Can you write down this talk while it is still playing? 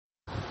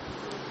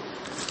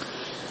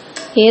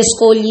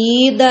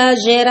Escolhida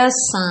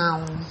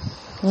geração.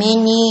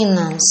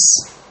 Meninas,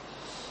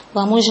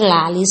 vamos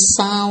lá,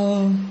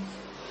 lição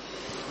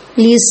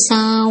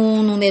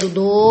número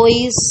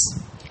 2,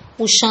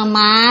 o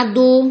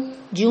chamado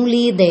de um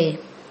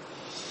líder.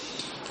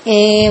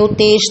 O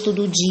texto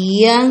do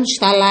dia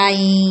está lá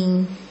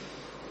em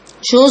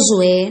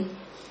Josué,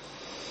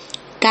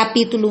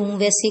 capítulo 1,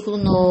 versículo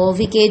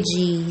 9, que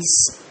diz: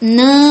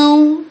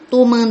 Não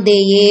tu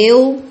mandei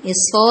eu,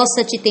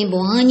 esforça-te, tem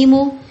bom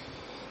ânimo,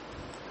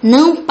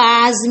 não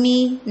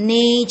pasme,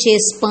 nem te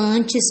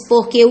espantes,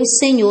 porque o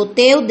Senhor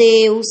teu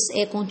Deus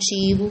é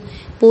contigo,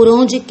 por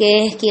onde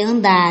quer que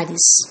andares.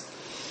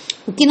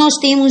 O que nós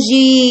temos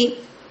de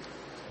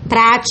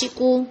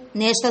prático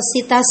nesta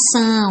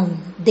citação?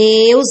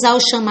 Deus, ao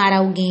chamar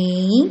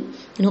alguém,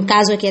 no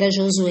caso aqui era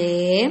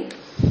Josué,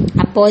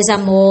 após a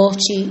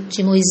morte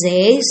de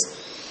Moisés,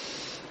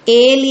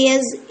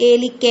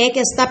 ele quer que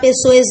esta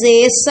pessoa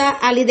exerça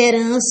a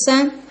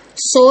liderança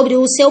sobre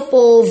o seu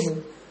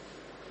povo,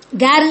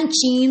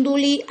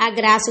 garantindo-lhe a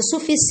graça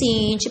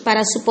suficiente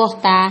para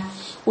suportar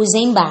os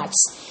embates.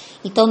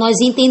 Então nós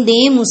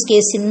entendemos que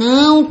esse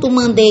não tu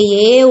mandei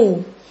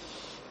eu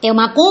é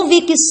uma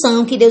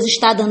convicção que Deus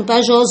está dando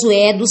para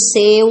Josué do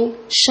seu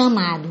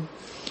chamado.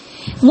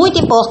 Muito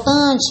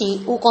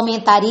importante, o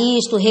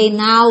comentarista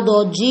Reinaldo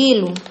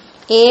Odilo,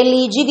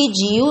 ele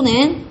dividiu,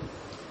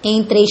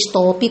 em 3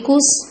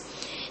 tópicos.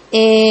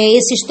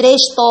 Esses 3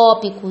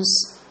 tópicos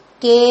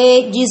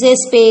que diz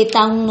respeito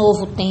a um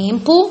novo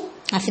tempo.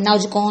 Afinal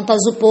de contas,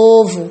 o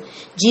povo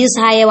de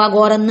Israel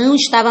agora não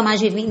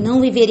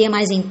viveria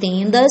mais em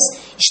tendas,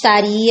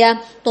 estaria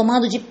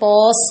tomando de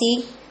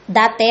posse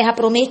da terra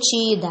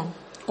prometida,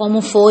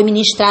 como foi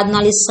ministrado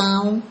na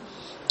lição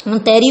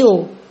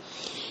anterior.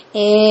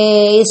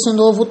 Esse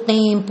novo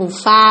tempo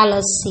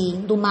fala-se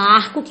do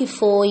marco que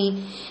foi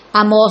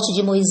a morte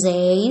de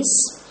Moisés.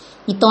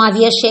 Então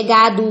havia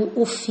chegado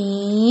o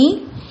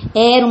fim,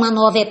 era uma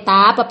nova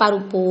etapa para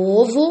o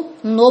povo,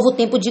 um novo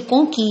tempo de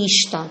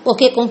conquista. Por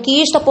que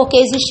conquista? Porque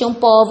existiam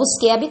povos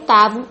que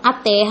habitavam a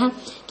terra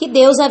que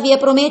Deus havia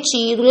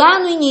prometido lá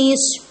no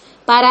início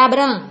para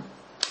Abraão.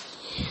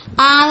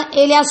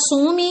 Ele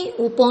assume,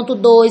 o ponto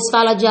 2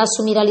 fala de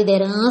assumir a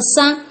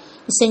liderança.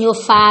 O Senhor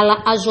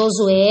fala a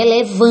Josué: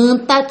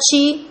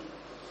 levanta-te,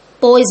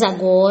 pois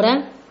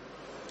agora,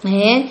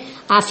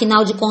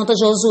 Afinal de contas,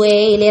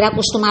 Josué, ele era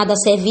acostumado a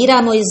servir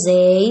a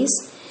Moisés,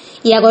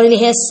 e agora ele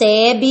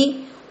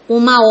recebe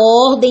uma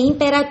ordem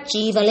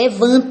imperativa: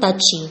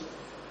 levanta-te.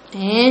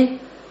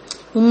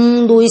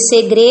 Um dos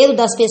segredos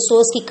das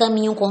pessoas que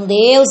caminham com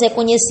Deus é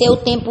conhecer o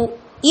tempo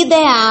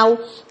ideal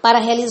para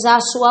realizar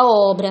a sua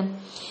obra.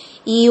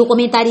 E o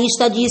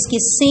comentarista diz que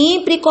o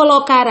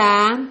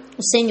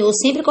Senhor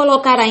sempre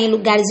colocará em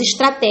lugares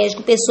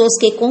estratégicos pessoas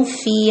que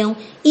confiam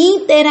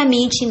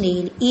inteiramente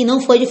nele. E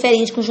não foi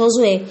diferente com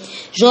Josué.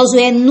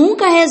 Josué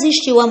nunca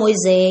resistiu a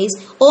Moisés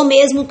ou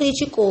mesmo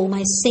criticou,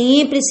 mas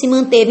sempre se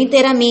manteve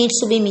inteiramente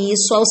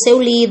submisso ao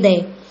seu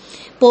líder.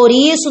 Por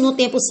isso, no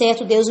tempo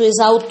certo, Deus o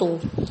exaltou.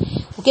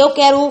 O que eu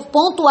quero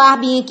pontuar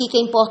bem aqui, que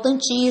é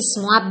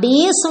importantíssimo: a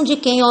bênção de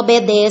quem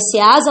obedece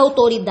às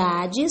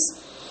autoridades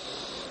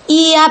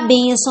e a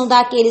bênção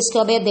daqueles que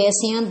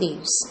obedecem a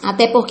Deus.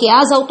 Até porque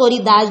as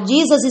autoridades,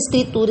 diz as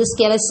Escrituras,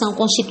 que elas são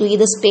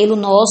constituídas pelo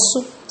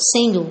nosso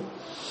Senhor.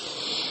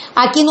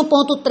 Aqui no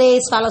ponto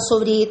 3 fala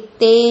sobre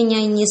tenha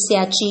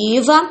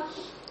iniciativa.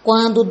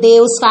 Quando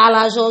Deus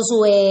fala a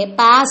Josué: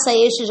 passa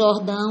este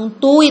Jordão,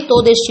 tu e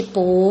todo este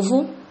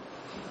povo.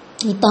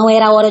 Então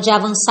era hora de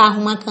avançar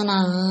rumo a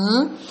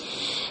Canaã.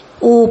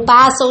 O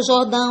passa o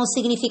Jordão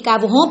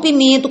significava o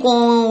rompimento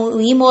com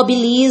o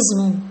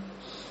imobilismo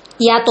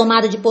e a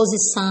tomada de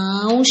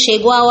posição.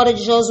 Chegou a hora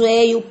de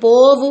Josué e o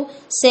povo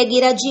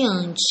seguir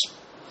adiante.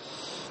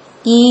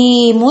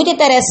 E muito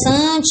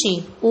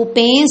interessante o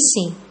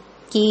pense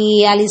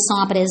que a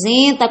lição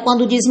apresenta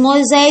quando diz: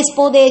 Moisés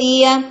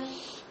poderia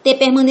ter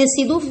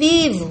permanecido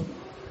vivo.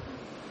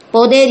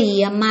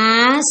 Poderia,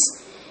 mas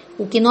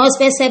o que nós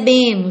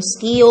percebemos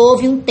que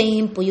houve um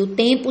tempo, e o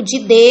tempo de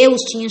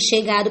Deus tinha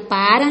chegado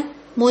para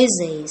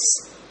Moisés.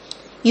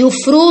 E o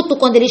fruto,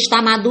 quando ele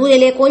está maduro,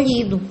 ele é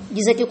colhido,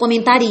 diz aqui o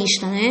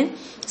comentarista,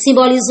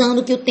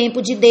 simbolizando que o tempo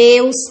de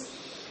Deus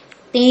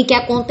tem que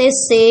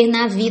acontecer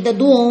na vida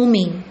do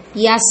homem.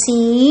 E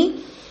assim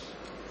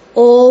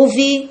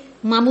houve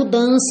uma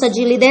mudança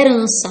de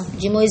liderança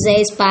de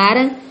Moisés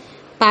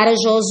para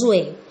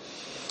Josué.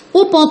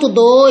 O ponto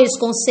 2,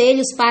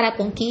 conselhos para a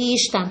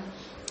conquista,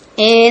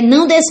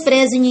 não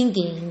despreze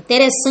ninguém.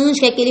 Interessante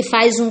que aqui ele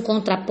faz um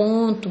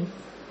contraponto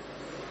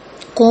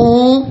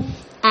com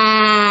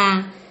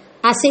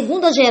a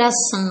segunda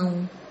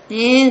geração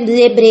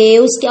de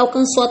hebreus que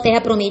alcançou a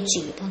terra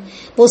prometida.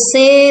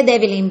 Você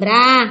deve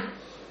lembrar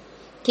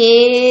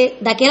que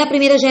daquela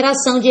primeira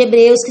geração de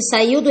hebreus que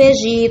saiu do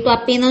Egito,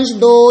 apenas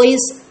 2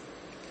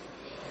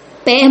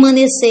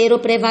 permaneceram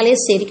ou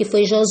prevaleceram, que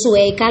foi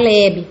Josué e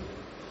Calebe.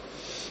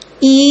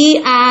 E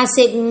a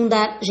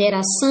segunda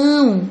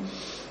geração,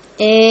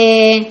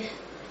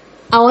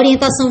 a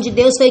orientação de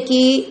Deus foi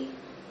que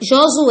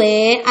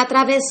Josué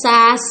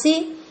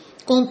atravessasse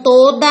com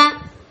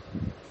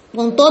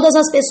todas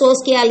as pessoas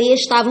que ali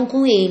estavam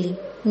com ele.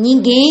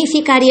 Ninguém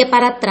ficaria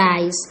para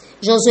trás.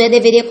 Josué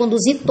deveria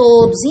conduzir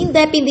todos,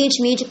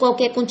 independentemente de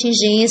qualquer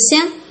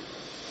contingência,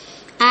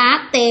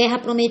 à terra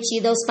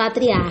prometida aos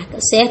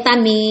patriarcas.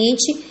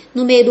 Certamente,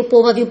 no meio do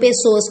povo havia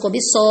pessoas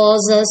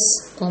cobiçosas,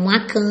 como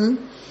Acã,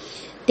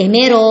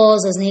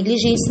 temerosas,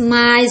 negligentes,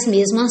 mas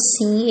mesmo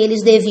assim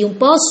eles deviam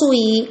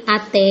possuir a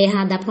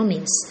terra da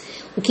promessa.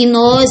 O que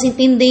nós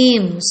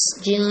entendemos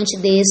diante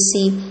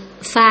desse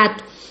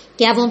fato,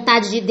 que a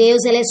vontade de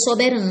Deus ela é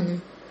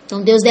soberana.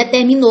 Então Deus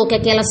determinou que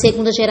aquela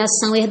segunda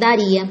geração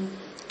herdaria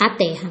a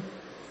terra.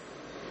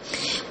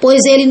 Pois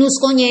ele nos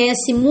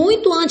conhece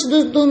muito antes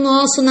do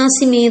nosso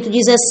nascimento,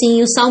 diz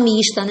assim o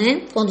salmista,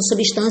 né? Quando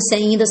substância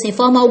ainda, sem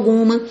forma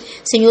alguma,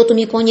 Senhor, tu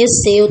me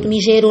conheceu, tu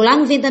me gerou lá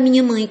no ventre da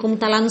minha mãe, como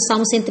está lá no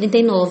Salmo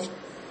 139.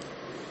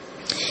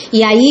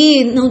 E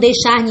aí, não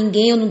deixar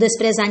ninguém ou não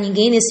desprezar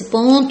ninguém nesse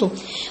ponto,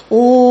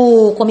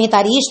 o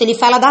comentarista, ele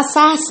fala da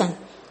sarça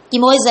que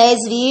Moisés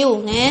viu,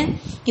 né?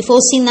 Que foi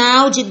o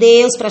sinal de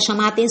Deus para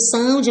chamar a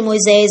atenção de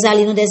Moisés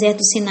ali no deserto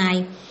do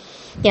Sinai.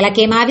 Ela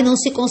queimava e não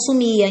se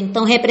consumia.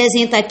 Então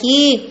representa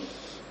aqui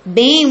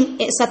bem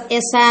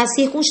essa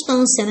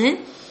circunstância, né?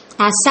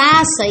 A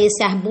sarça,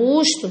 esse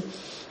arbusto,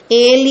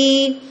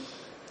 ele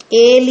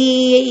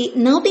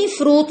não tem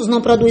frutos,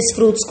 não produz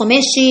frutos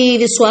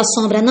comestíveis, sua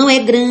sombra não é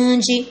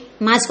grande,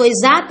 mas foi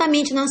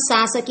exatamente na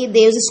sarça que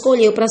Deus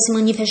escolheu para se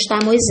manifestar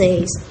a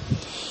Moisés.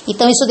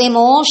 Então isso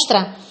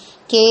demonstra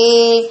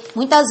que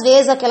muitas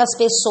vezes aquelas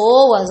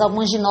pessoas,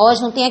 alguns de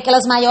nós, não têm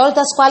aquelas maiores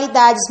das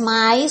qualidades,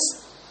 mas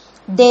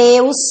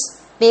Deus,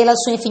 pela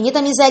sua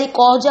infinita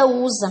misericórdia,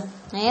 usa,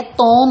 né?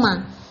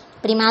 Toma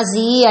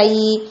primazia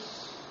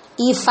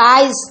e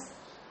faz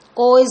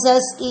coisas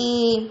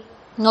que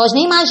nós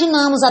nem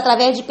imaginamos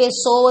através de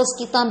pessoas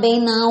que também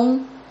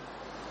não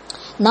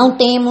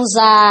temos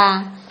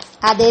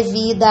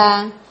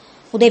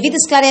o devido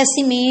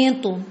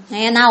esclarecimento,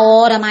 né, na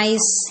hora, mas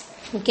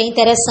o que é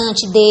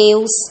interessante,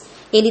 Deus,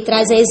 ele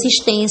traz a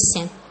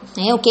existência,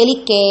 né, o que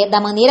ele quer,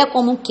 da maneira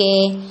como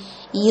quer.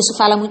 E isso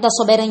fala muito da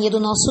soberania do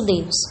nosso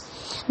Deus.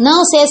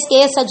 Não se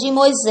esqueça de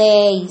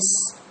Moisés.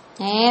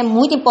 É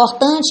muito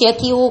importante,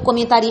 aqui o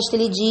comentarista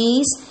ele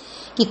diz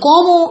que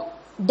como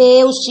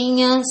Deus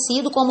tinha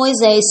sido com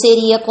Moisés,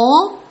 seria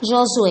com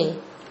Josué.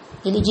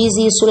 Ele diz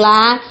isso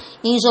lá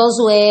em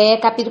Josué,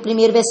 capítulo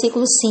 1,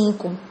 versículo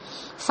 5.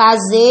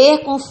 Fazer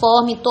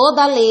conforme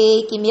toda a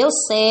lei que meu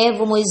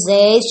servo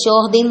Moisés te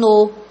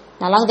ordenou.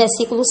 Está lá no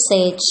versículo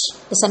 7,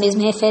 essa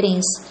mesma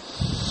referência.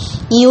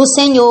 E o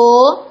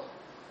Senhor,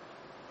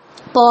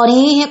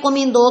 porém,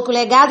 recomendou que o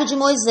legado de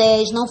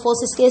Moisés não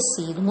fosse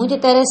esquecido. Muito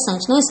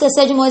interessante. Não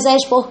esquecer de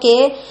Moisés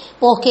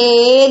porque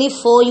ele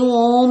foi um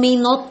homem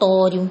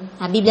notório.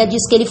 A Bíblia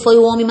diz que ele foi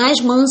o homem mais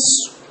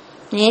manso,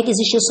 né, que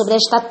existiu sobre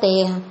esta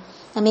terra.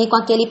 Também com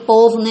aquele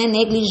povo, né,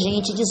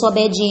 negligente,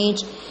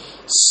 desobediente.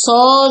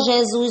 Só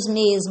Jesus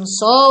mesmo,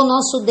 só o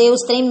nosso Deus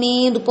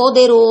tremendo,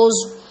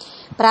 poderoso,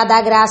 para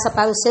dar graça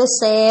para o seu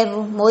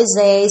servo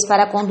Moisés,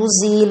 para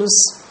conduzi-los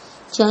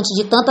diante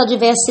de tanta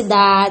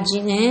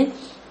adversidade, né?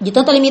 De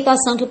tanta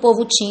limitação que o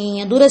povo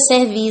tinha, duras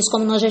serviços,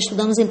 como nós já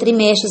estudamos em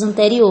trimestres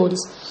anteriores.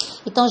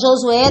 Então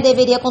Josué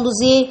deveria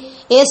conduzir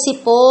esse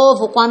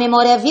povo com a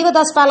memória viva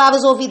das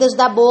palavras ouvidas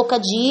da boca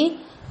de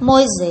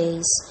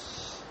Moisés.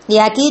 E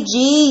aqui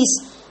diz: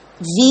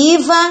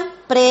 viva,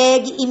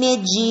 pregue e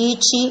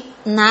medite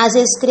nas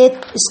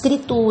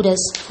escrituras.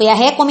 Foi a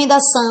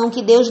recomendação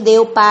que Deus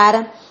deu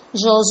para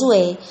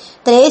Josué.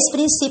 3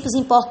 princípios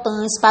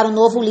importantes para o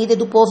novo líder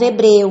do povo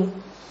hebreu: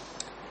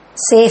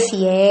 ser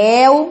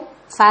fiel,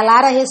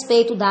 falar a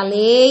respeito da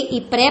lei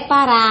e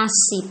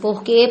preparar-se.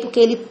 Por quê? Porque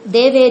ele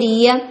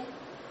deveria,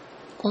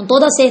 com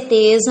toda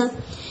certeza,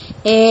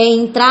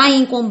 entrar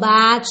em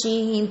combate,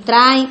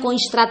 com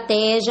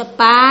estratégia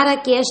para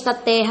que esta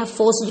terra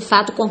fosse de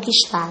fato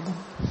conquistada.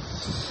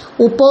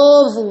 O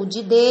povo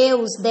de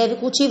Deus deve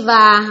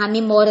cultivar a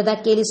memória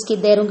daqueles que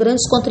deram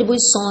grandes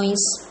contribuições,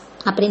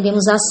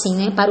 aprendemos assim,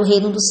 né, para o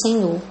reino do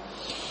Senhor.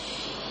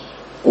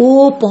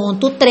 O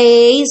ponto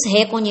 3,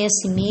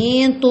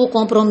 reconhecimento,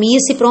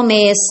 compromisso e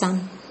promessa.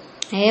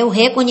 É o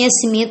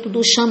reconhecimento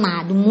do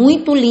chamado.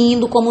 Muito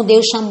lindo como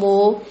Deus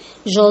chamou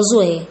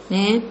Josué,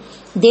 né?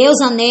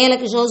 Deus anela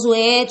que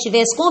Josué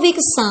tivesse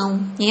convicção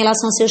em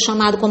relação ao seu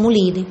chamado como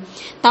líder.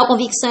 Tal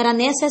convicção era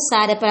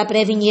necessária para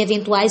prevenir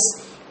eventuais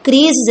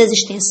crises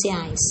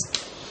existenciais.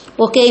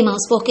 Por quê,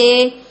 irmãos?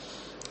 Porque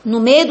no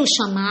meio do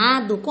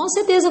chamado, com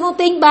certeza vão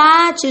ter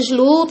embates,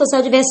 lutas,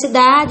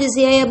 adversidades,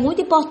 e é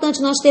muito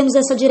importante nós termos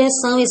essa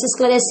direção, esse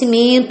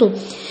esclarecimento,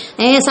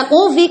 essa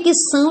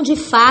convicção de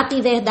fato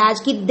e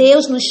verdade que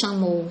Deus nos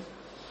chamou.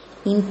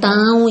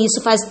 Então,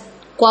 isso faz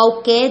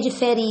qualquer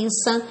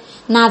diferença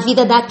na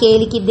vida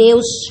daquele que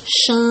Deus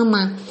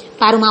chama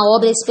para uma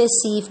obra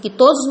específica. E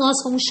todos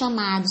nós fomos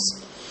chamados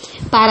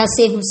para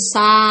sermos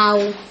sal,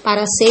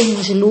 para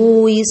sermos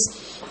luz,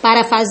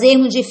 para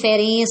fazermos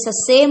diferença,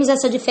 sermos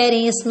essa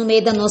diferença no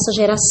meio da nossa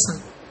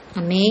geração.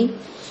 Amém?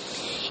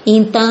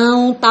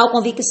 Então, tal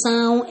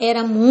convicção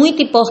era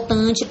muito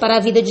importante para a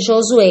vida de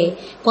Josué.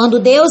 Quando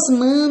Deus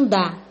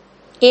manda,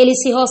 ele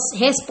se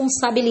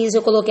responsabiliza.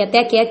 Eu coloquei até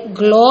aqui,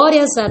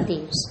 glórias a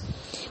Deus.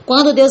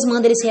 Quando Deus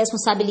manda, ele se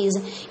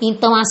responsabiliza.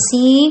 Então,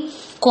 assim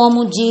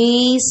como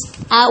diz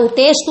o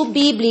texto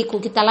bíblico,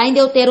 que está lá em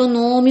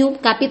Deuteronômio,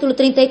 capítulo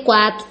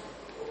 34,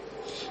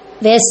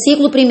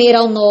 versículo 1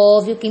 ao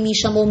 9, que me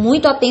chamou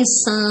muito a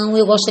atenção,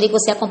 eu gostaria que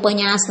você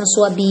acompanhasse na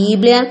sua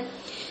Bíblia,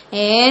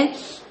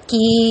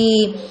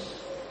 que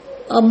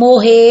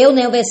morreu,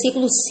 o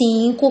versículo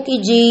 5, que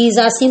diz: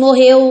 assim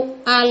morreu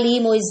ali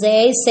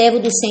Moisés, servo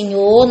do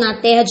Senhor,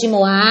 na terra de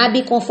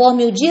Moabe,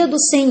 conforme o dia do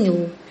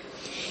Senhor.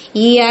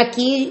 E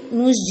aqui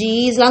nos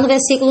diz, lá no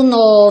versículo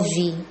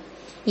 9,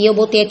 e eu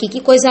botei aqui, que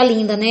coisa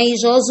linda, E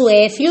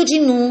Josué, filho de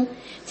Num,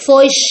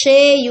 foi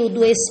cheio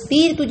do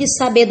espírito de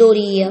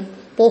sabedoria,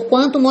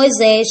 porquanto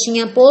Moisés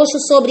tinha posto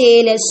sobre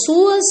ele as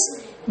suas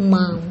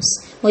mãos.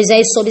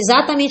 Moisés soube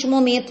exatamente o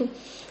momento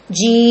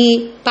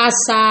de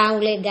passar o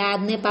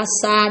legado,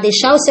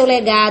 deixar o seu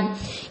legado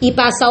e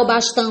passar o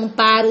bastão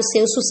para o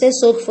seu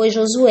sucessor, que foi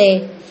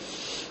Josué.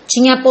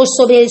 Tinha posto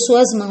sobre ele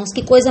suas mãos.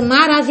 Que coisa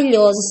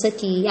maravilhosa isso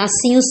aqui.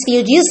 Assim os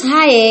filhos de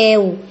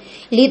Israel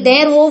lhe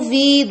deram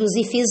ouvidos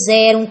e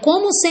fizeram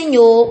como o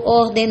Senhor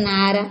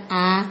ordenara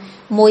a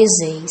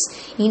Moisés.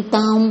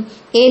 Então,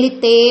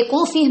 ele ter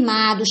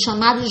confirmado o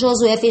chamado de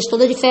Josué fez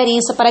toda a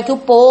diferença para que o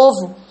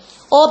povo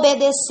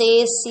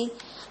obedecesse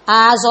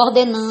às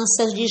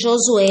ordenanças de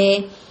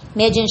Josué,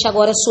 mediante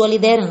agora a sua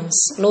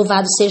liderança.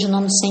 Louvado seja o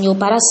nome do Senhor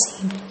para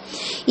sempre.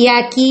 E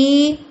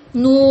aqui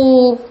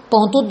no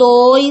ponto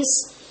 2,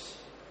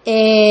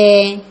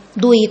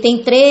 do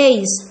item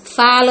 3,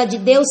 fala de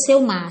Deus seu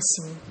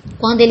máximo.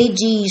 Quando ele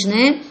diz,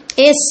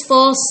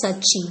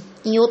 esforça-te.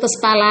 Em outras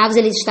palavras,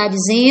 ele está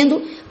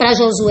dizendo para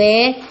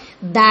Josué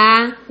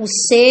dar o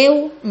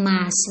seu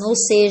máximo, ou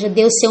seja,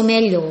 dê o seu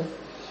melhor.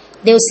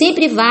 Deus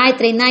sempre vai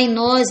treinar em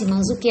nós,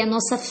 irmãos, o que é a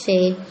nossa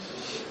fé.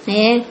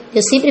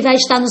 Deus sempre vai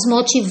estar nos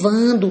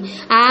motivando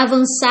a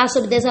avançar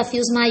sobre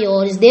desafios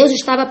maiores. Deus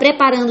estava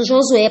preparando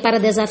Josué para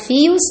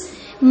desafios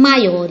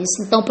maiores.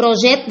 Então, o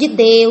projeto de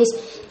Deus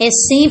é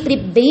sempre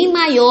bem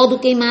maior do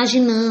que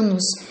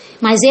imaginamos,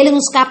 mas Ele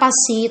nos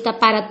capacita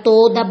para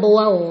toda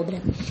boa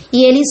obra.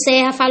 E Ele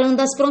encerra falando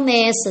das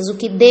promessas, o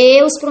que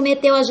Deus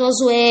prometeu a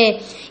Josué,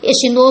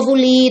 este novo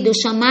líder, o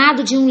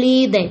chamado de um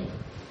líder.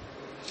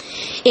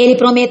 Ele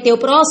prometeu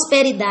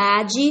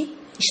prosperidade,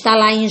 está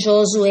lá em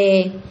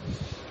Josué,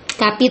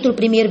 capítulo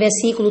 1,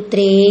 versículo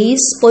 3,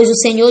 pois o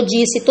Senhor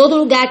disse: todo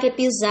lugar que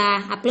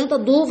pisar a planta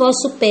do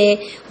vosso pé,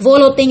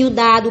 vou-lo tenho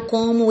dado,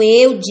 como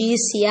eu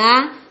disse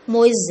a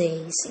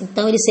Moisés.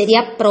 Então ele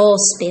seria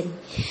próspero.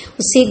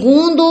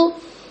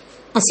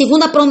 A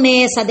segunda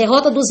promessa, a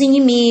derrota dos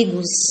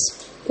inimigos,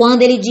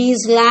 quando ele diz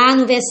lá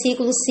no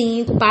versículo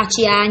 5,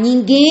 parte A: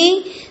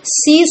 ninguém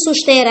se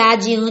susterá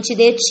diante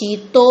de ti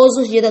todos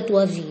os dias da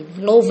tua vida.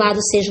 Louvado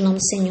seja o nome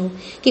do Senhor.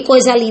 Que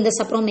coisa linda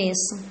essa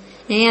promessa.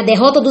 A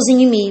derrota dos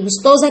inimigos,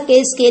 todos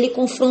aqueles que ele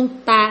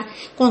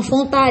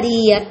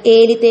confrontaria,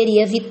 ele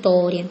teria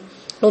vitória.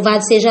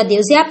 Louvado seja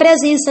Deus. E a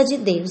presença de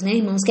Deus,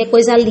 irmãos? Que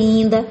coisa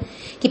linda,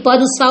 que pode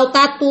nos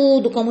faltar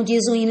tudo, como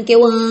diz o hino que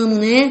eu amo,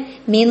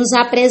 menos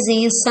a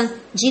presença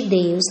de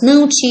Deus.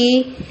 Não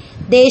te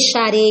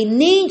deixarei,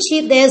 nem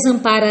te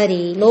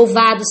desampararei.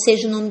 Louvado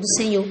seja o nome do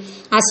Senhor.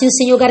 Assim o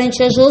Senhor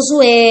garantiu a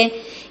Josué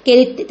que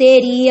ele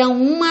teria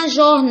uma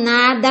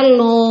jornada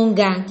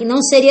longa, que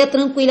não seria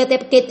tranquila, até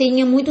porque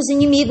tinha muitos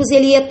inimigos e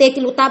ele ia ter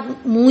que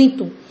lutar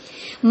muito.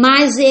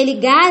 Mas ele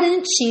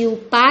garantiu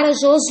para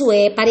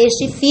Josué, para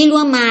este filho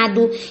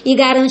amado, e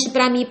garante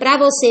para mim e para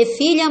você,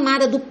 filha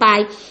amada do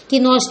Pai, que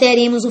nós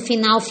teremos um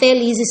final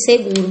feliz e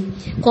seguro,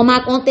 como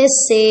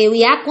aconteceu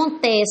e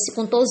acontece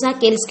com todos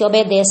aqueles que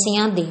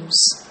obedecem a Deus.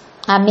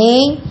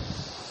 Amém?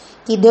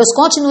 Que Deus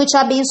continue te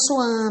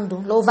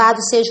abençoando. Louvado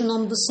seja o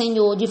nome do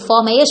Senhor, de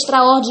forma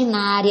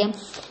extraordinária,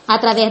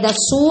 através da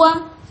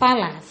sua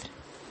palavra.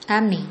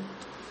 Amém.